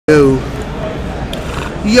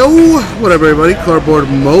Yo, what up everybody? Cardboard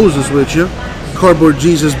Moses with you. Cardboard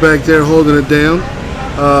Jesus back there holding it down.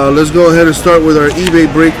 Let's go ahead and start with our eBay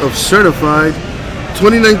break of Certified.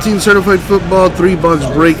 2019 Certified Football 3-box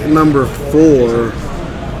break number 4.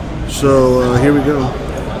 So here we go.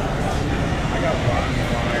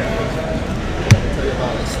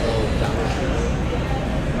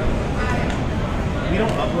 We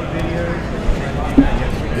don't upload videos.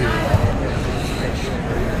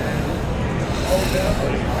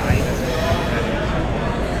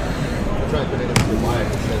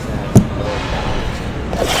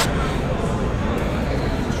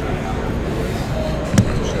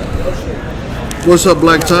 What's up,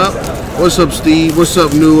 Blacktop? What's up, Steve? What's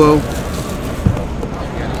up, Nuo?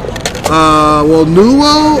 Well,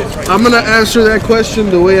 Nuo, I'm gonna answer that question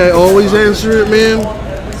the way I always answer it, man.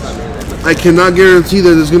 I cannot guarantee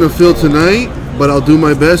that it's gonna fill tonight, but I'll do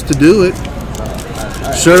my best to do it.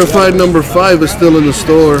 Certified number 5 is still in the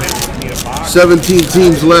store. 17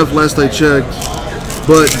 teams left, last I checked.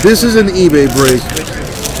 But this is an eBay break.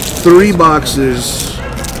 3 boxes.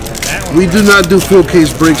 We do not do full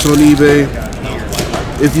case breaks on eBay.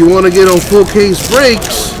 If you want to get on full case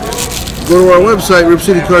breaks, go to our website,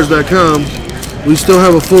 ripcitycards.com. We still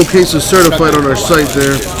have a full case of Certified on our site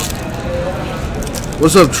there.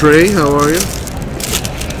 What's up, Trey? How are you?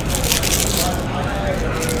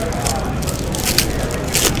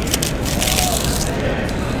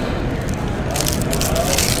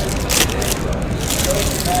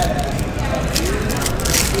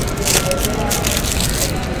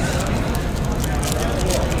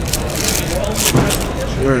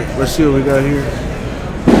 Alright, let's see what we got here.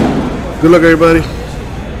 Good luck, everybody.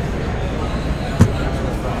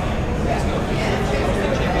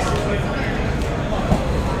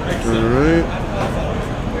 Alright.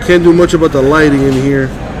 Can't do much about the lighting in here.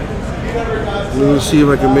 Let me see if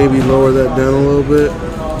I can maybe lower that down a little bit.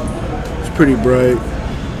 It's pretty bright.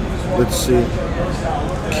 Let's see.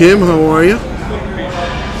 Kim, how are you?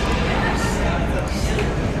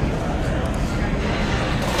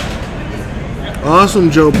 Awesome,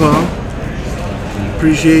 Joe Paul.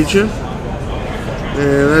 Appreciate you.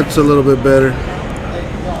 Yeah, that's a little bit better.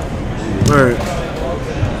 Alright.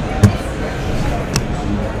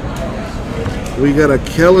 We got a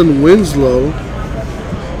Kellen Winslow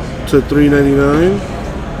to $3.99.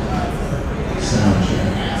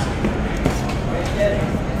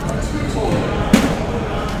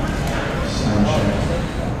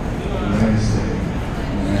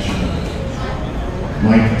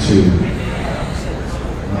 Mike 2.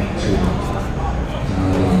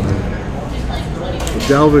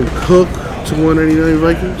 Dalvin Cook to $1.99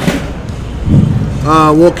 Vikings.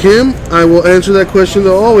 Well, Kim, I will answer that question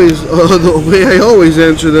the way I always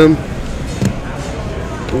answer them.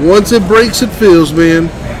 Once it breaks, it fills, man.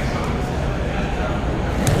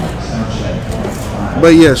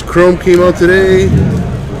 But yes, Chrome came out today,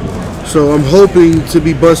 so I'm hoping to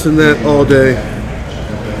be busting that all day.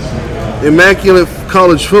 Immaculate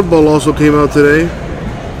College Football also came out today,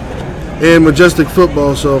 and Majestic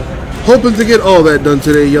Football, so hoping to get all that done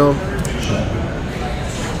today, y'all.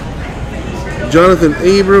 Jonathan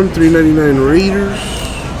Abram, $3.99 Raiders.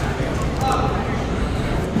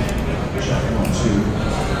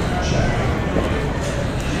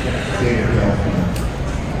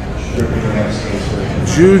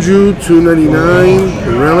 Juju,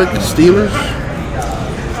 $2.99 Relic Steelers.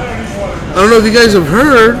 I don't know if you guys have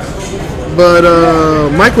heard, but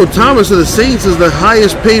Michael Thomas of the Saints is the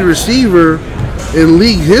highest paid receiver in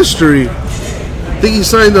league history. I think he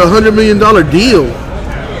signed a $100 million deal.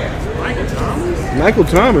 Michael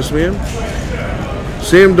Thomas, man.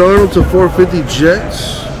 Sam Darnold to $450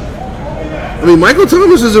 Jets. I mean, Michael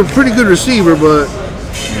Thomas is a pretty good receiver, but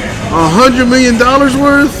 $100 million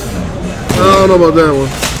worth? I don't know about that one.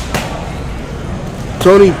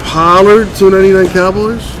 Tony Pollard, $2.99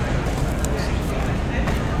 Cowboys.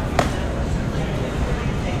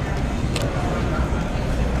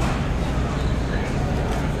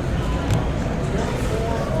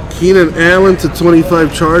 Keenan Allen to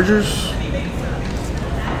 25 Chargers.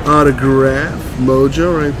 Autograph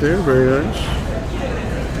Mojo right there, very nice.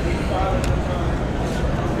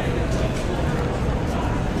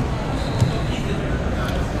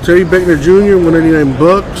 Terry Beckner Jr., $199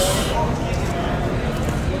 bucks.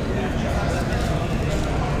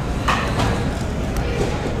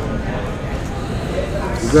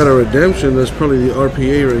 We got a redemption, that's probably the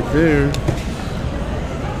RPA right there.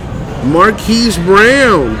 Marquise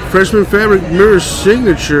Brown, freshman fabric mirror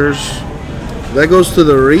signatures. That goes to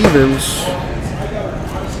the Ravens.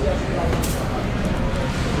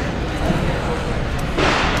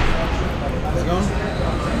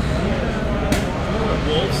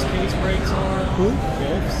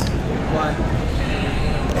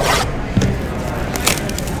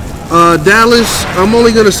 Dallas, I'm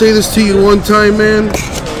only gonna say this to you one time, man.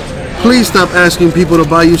 Please stop asking people to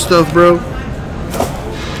buy you stuff, bro.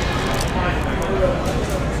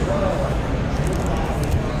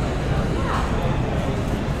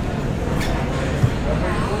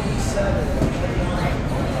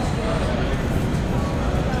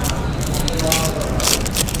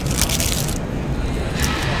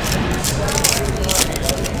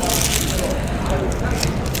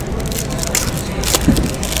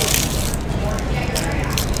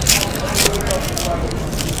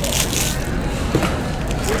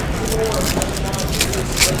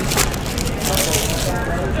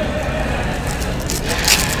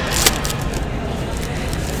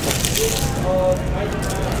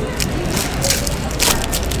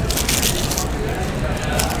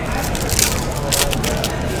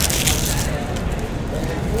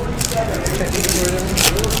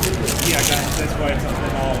 Yeah, that's why it's on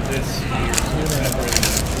all this here.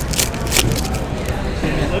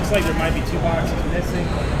 And it looks like there might be 2 boxes missing,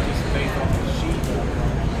 just based off the sheet.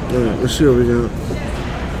 Alright, let's see what we got.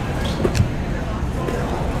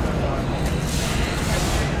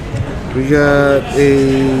 We got a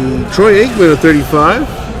Troy Aikman of 35.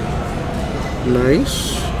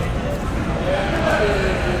 Nice.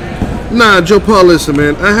 Nah, Joe Paul, listen,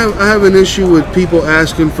 man. I have an issue with people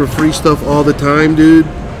asking for free stuff all the time, dude.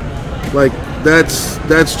 Like that's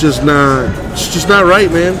just not, it's just not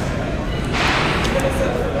right, man.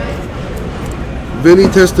 Vinny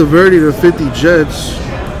Testaverde to 50 Jets.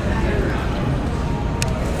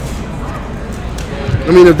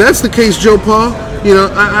 I mean, if that's the case, Joe Paul, you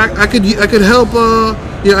know, I could help.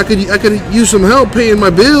 You know, I could use some help paying my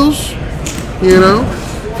bills. You know,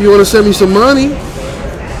 if you want to send me some money,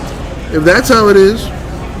 if that's how it is.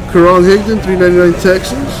 Karan Higdon, $3.99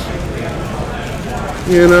 Texans.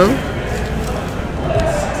 You know,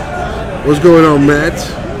 what's going on, Matt?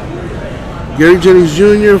 Gary Jennings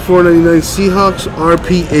Jr., $4.99 Seahawks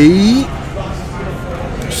RPA.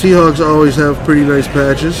 Seahawks always have pretty nice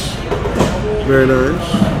patches. Very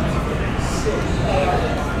nice.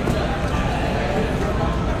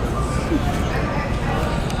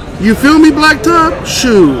 You feel me, Blacktop?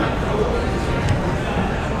 Shoot.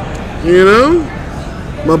 You know?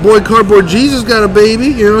 My boy Cardboard Jesus got a baby.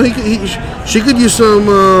 You know, she could use some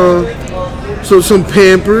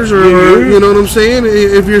Pampers or you know what I'm saying?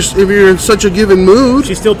 If you're in such a given mood.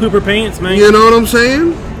 She still poop her pants, man. You know what I'm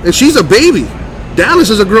saying? And she's a baby. Dallas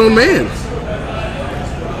is a grown man.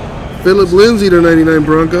 Philip Lindsay to 99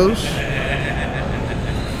 Broncos.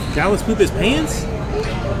 Dallas poop his pants?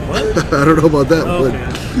 What? I don't know about that, okay.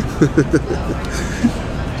 but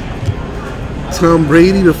Tom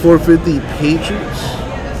Brady to 450 Patriots.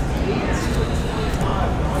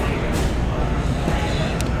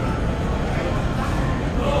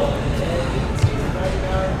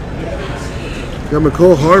 Got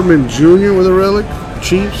McCole Hardman Jr. with a relic.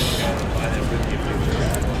 Chiefs.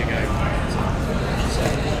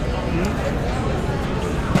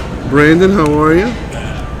 Brandon, how are you?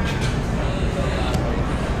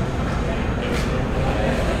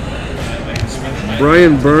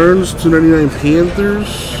 Brian Burns, $2.99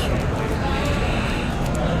 Panthers.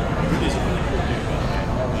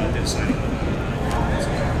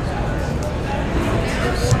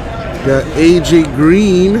 Got AJ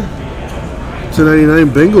Green,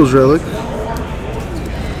 $2.99 Bengals relic.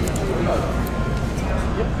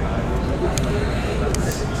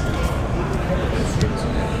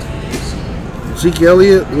 Zeke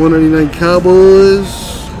Elliott, $1.99 Cowboys.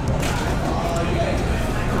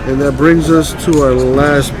 And that brings us to our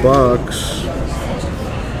last box.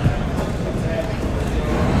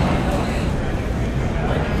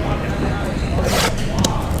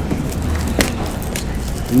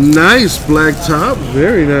 Nice black top,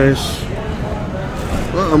 very nice.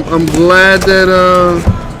 Well, I'm glad that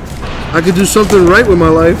I could do something right with my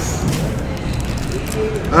life.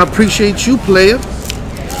 I appreciate you, player.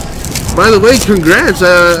 By the way, congrats.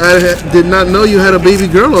 I did not know you had a baby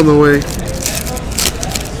girl on the way.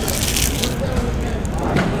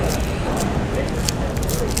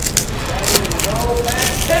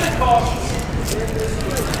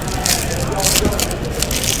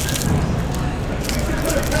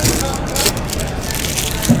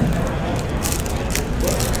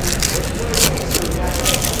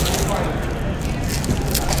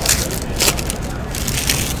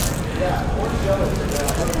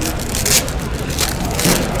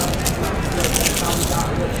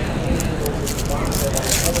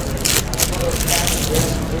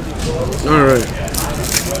 All right.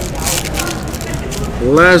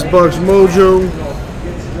 Last box mojo.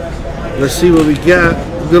 Let's see what we got.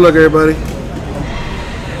 Good luck, everybody.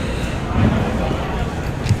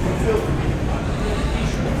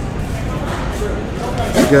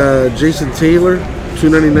 We got Jason Taylor,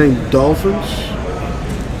 299 Dolphins.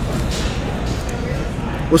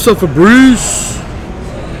 What's up, Fabrice?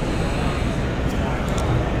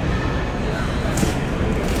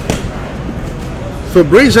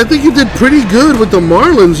 Fabrice, I think you did pretty good with the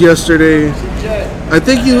Marlins yesterday. I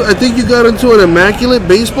think you got into an immaculate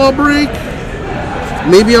baseball break.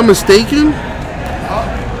 Maybe I'm mistaken.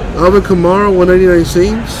 Alvin Kamara, 199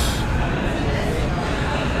 Saints.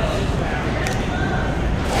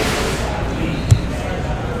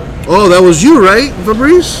 Oh, that was you, right,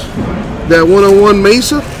 Fabrice? That 101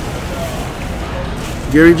 Mesa.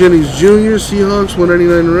 Gary Jennings Jr., Seahawks,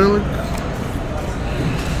 199 Relic.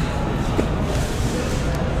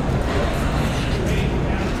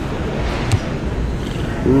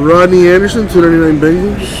 Rodney Anderson, 299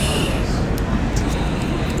 Bengals.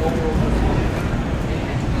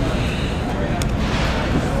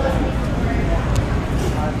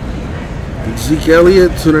 Zeke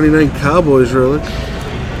Elliott, 299 Cowboys relic.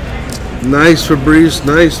 Nice, Fabrice.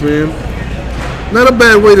 Nice, man. Not a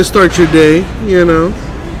bad way to start your day, you know.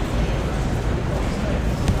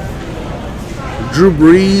 Drew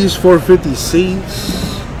Brees, 450 Saints.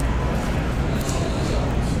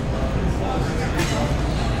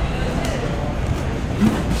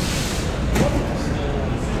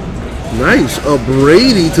 Nice, a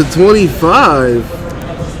Brady to 25.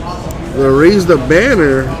 The raise the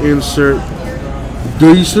banner insert.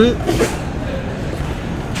 Decent.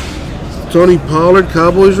 Tony Pollard,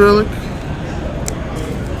 Cowboys relic.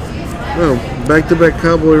 Oh, back-to-back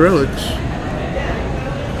Cowboy relics.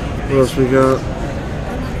 What else we got?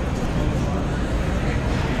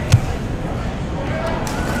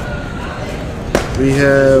 We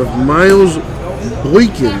have Miles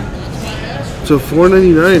Boykin to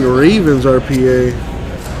 499 Ravens RPA.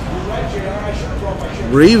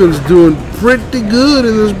 Ravens doing pretty good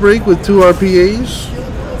in this break with 2 RPAs.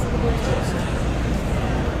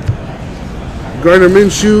 Gardner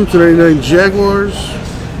Minshew to 99 Jaguars.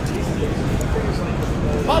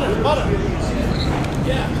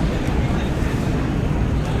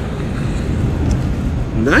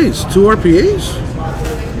 Nice, 2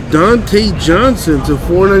 RPAs. Dante Johnson to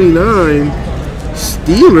 499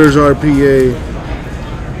 Steelers RPA.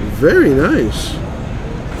 Very nice.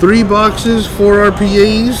 3 boxes, 4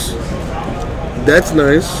 RPAs. That's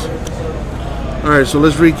nice. Alright, so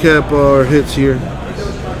let's recap our hits here.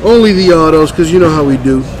 Only the autos, because you know how we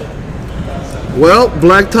do. Well,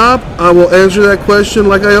 Blacktop, I will answer that question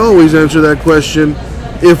like I always answer that question.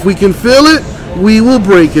 If we can fill it, we will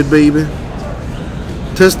break it, baby.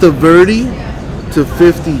 Testaverde to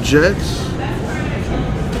 50 Jets.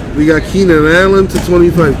 We got Keenan Allen to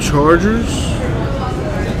 25 Chargers.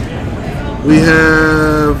 We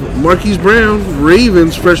have Marquise Brown,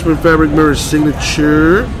 Ravens, freshman fabric mirror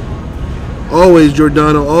signature. Always,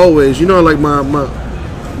 Giordano, always. You know I like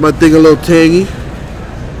my thing a little tangy.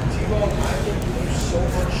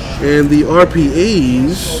 And the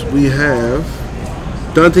RPAs, we have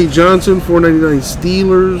Dante Johnson, 499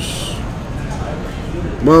 Steelers.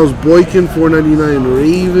 Miles Boykin, 499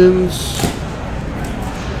 Ravens.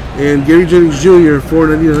 And Gary Jennings Jr.,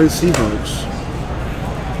 499 Seahawks.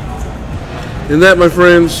 And that, my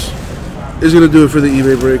friends, is going to do it for the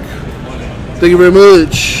eBay break. Thank you very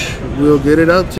much. We'll get it out to you.